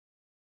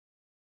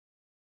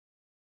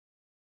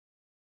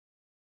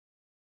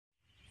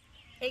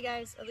Hey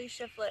guys,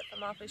 Alyse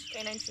from Office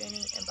Canine Training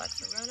in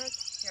Blacksburg, Roanoke.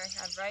 Here I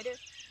have Ryder.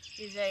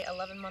 He's a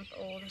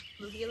 11-month-old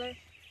blue heeler.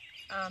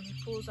 He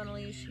pulls on a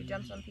leash, he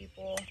jumps on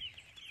people.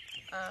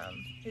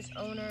 His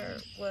owner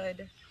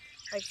would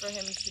like for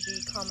him to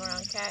be calm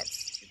around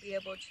cats, to be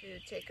able to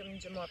take him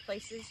to more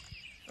places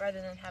rather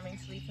than having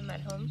to leave him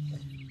at home.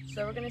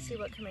 So we're going to see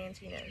what commands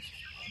he knows.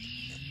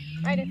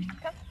 Ryder,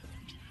 come.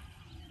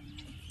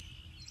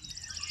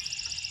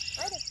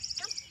 Ryder,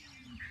 come.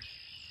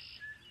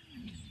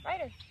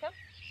 Ryder, come.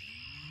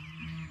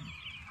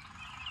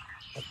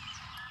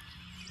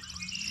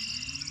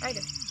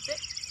 Ryder, sit.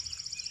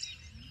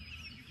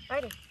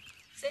 Ryder,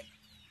 sit.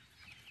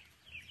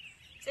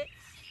 Sit.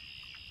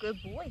 Good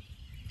boy.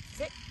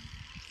 Sit.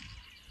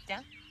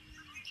 Down.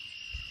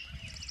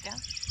 Down.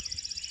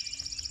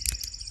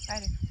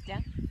 Ryder,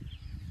 down.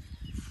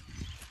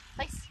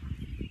 Place.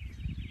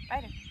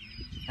 Ryder,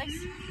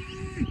 place.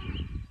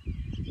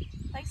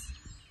 Place.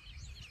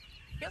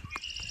 Heel.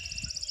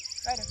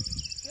 Ryder,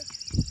 heel.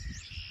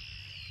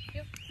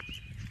 Heel.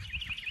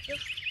 Heel.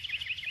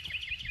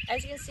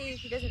 As you can see,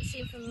 he doesn't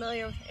seem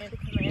familiar with any of the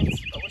commands,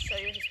 but we'll show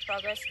you his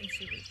progress in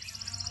 2 weeks.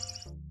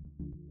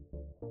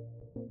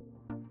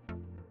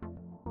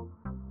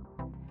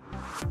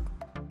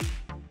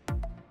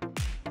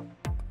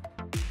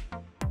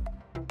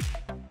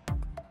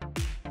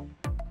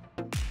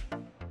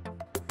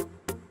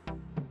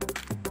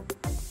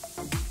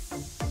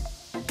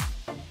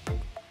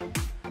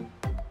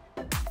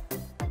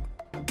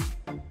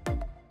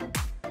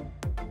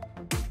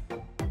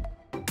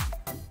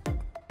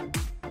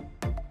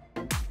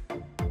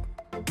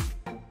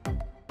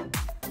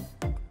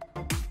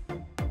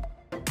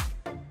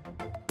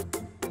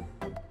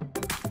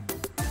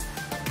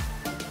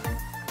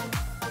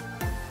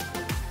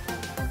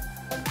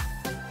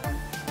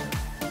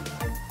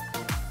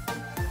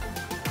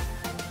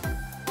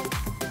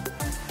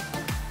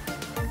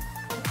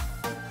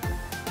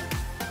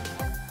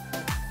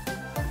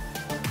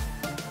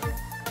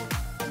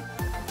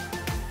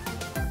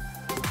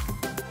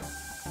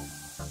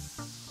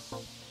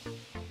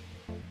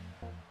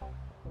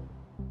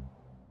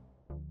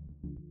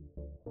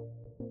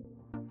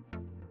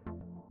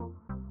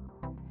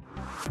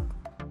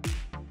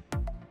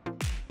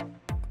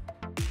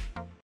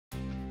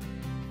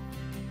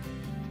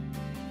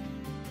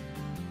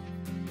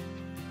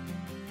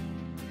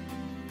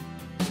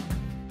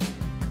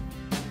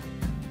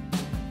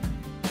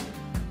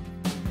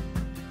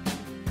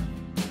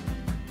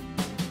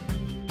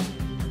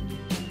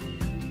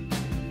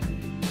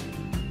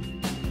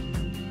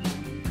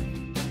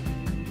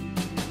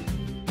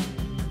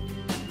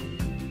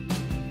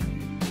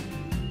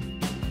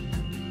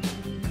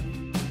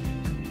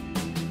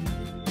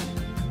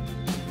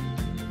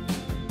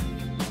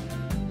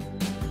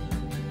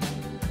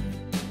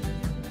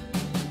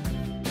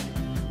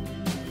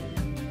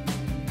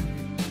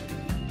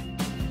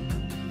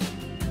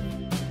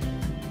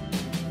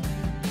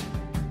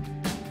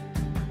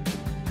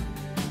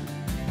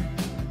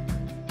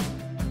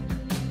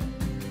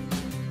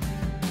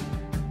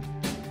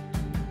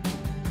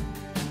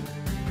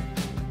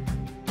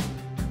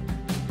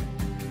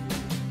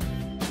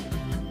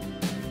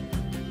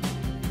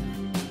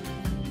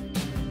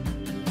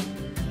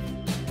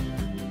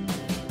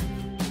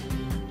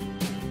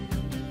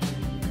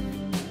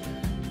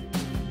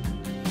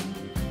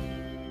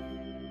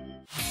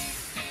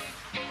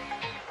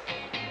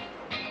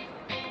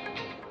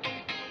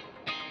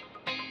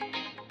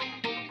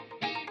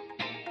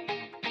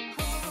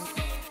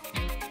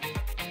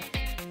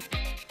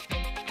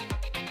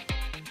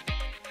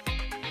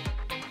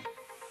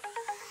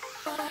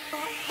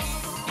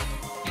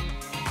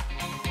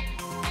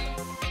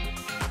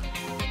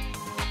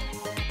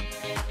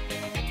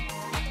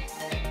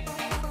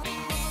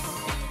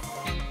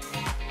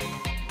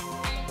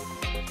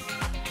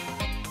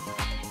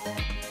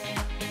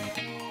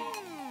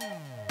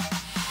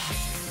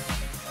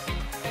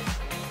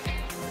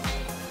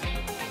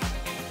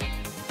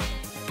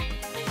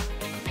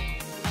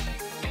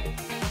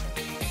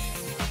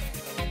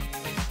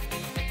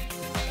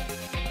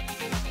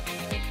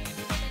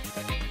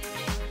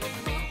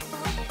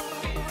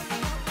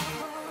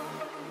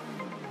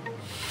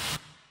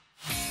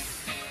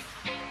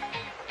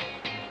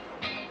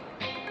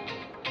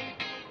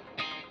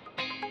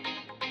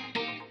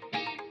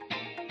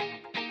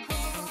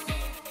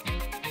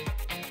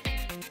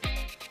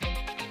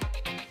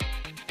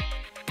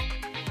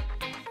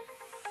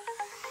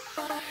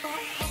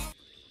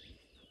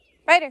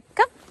 Ryder,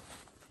 come.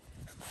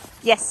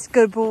 Yes,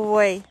 good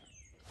boy.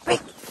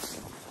 Break.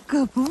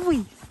 Good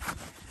boy.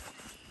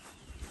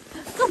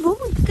 Good boy.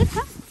 Good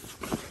job.